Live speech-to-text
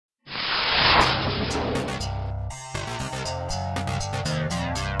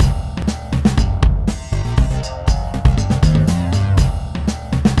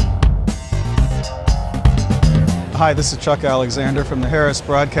Hi, this is Chuck Alexander from the Harris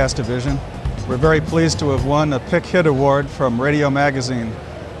Broadcast Division. We're very pleased to have won a Pick Hit Award from Radio Magazine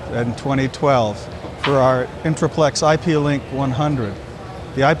in 2012 for our Intraplex IP-Link 100.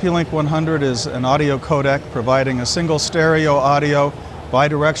 The IP-Link 100 is an audio codec providing a single stereo audio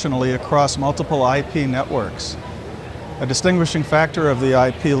bidirectionally across multiple IP networks. A distinguishing factor of the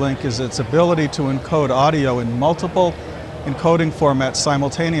IP-Link is its ability to encode audio in multiple encoding formats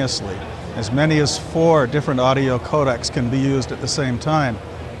simultaneously. As many as 4 different audio codecs can be used at the same time.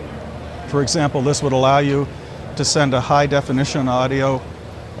 For example, this would allow you to send a high-definition audio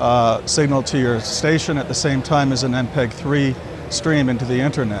signal to your station at the same time as an MPEG-3 stream into the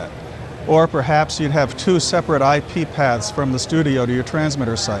internet. Or perhaps you'd have 2 separate IP paths from the studio to your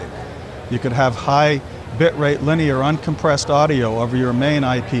transmitter site. You could have high bitrate linear uncompressed audio over your main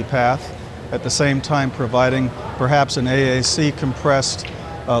IP path, at the same time providing perhaps an AAC compressed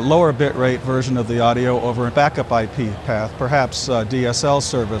lower bitrate version of the audio over a backup IP path, perhaps DSL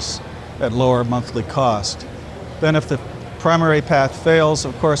service at lower monthly cost. Then if the primary path fails,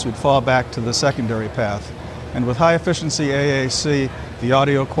 of course we'd fall back to the secondary path. And with high efficiency AAC, the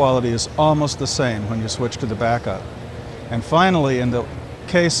audio quality is almost the same when you switch to the backup. And finally, in the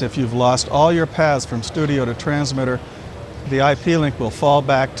case if you've lost all your paths from studio to transmitter, the IP-Link will fall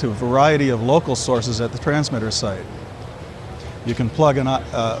back to a variety of local sources at the transmitter site. You can plug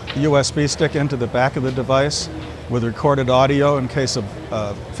a USB stick into the back of the device with recorded audio in case of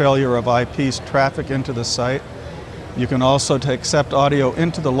failure of IP traffic into the site. You can also accept audio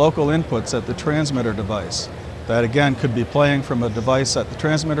into the local inputs at the transmitter device. That again could be playing from a device at the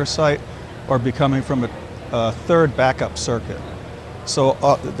transmitter site or be coming from a third backup circuit. So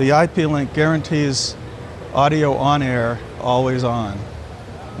the IP-Link guarantees audio on air, always on.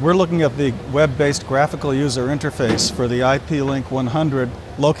 We're looking at the web-based graphical user interface for the IP-Link 100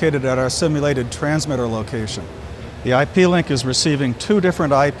 located at our simulated transmitter location. The IP-Link is receiving 2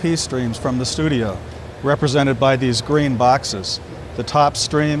 different IP streams from the studio, represented by these green boxes. The top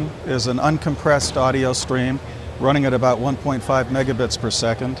stream is an uncompressed audio stream running at about 1.5 megabits per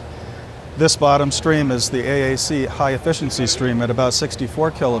second. This bottom stream is the AAC high-efficiency stream at about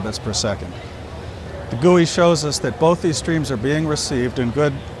 64 kilobits per second. The GUI shows us that both these streams are being received in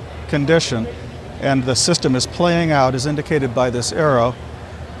good condition, and the system is playing out, as indicated by this arrow,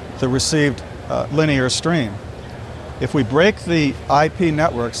 the received linear stream. If we break the IP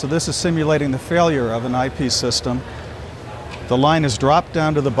network, so this is simulating the failure of an IP system, the line is dropped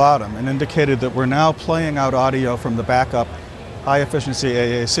down to the bottom and indicated that we're now playing out audio from the backup high-efficiency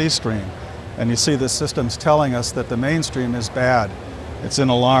AAC stream. And you see the system's telling us that the mainstream is bad. It's in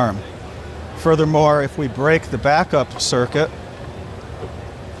alarm. Furthermore, if we break the backup circuit,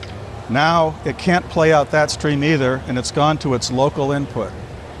 now it can't play out that stream either, and it's gone to its local input.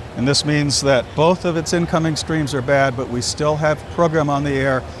 And this means that both of its incoming streams are bad, but we still have program on the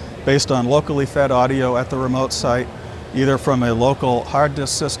air based on locally fed audio at the remote site, either from a local hard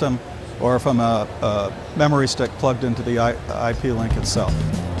disk system or from a memory stick plugged into the IP-Link itself.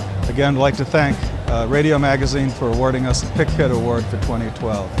 Again, I'd like to thank Radio Magazine for awarding us the Pick Hit Award for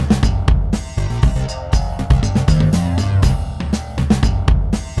 2012.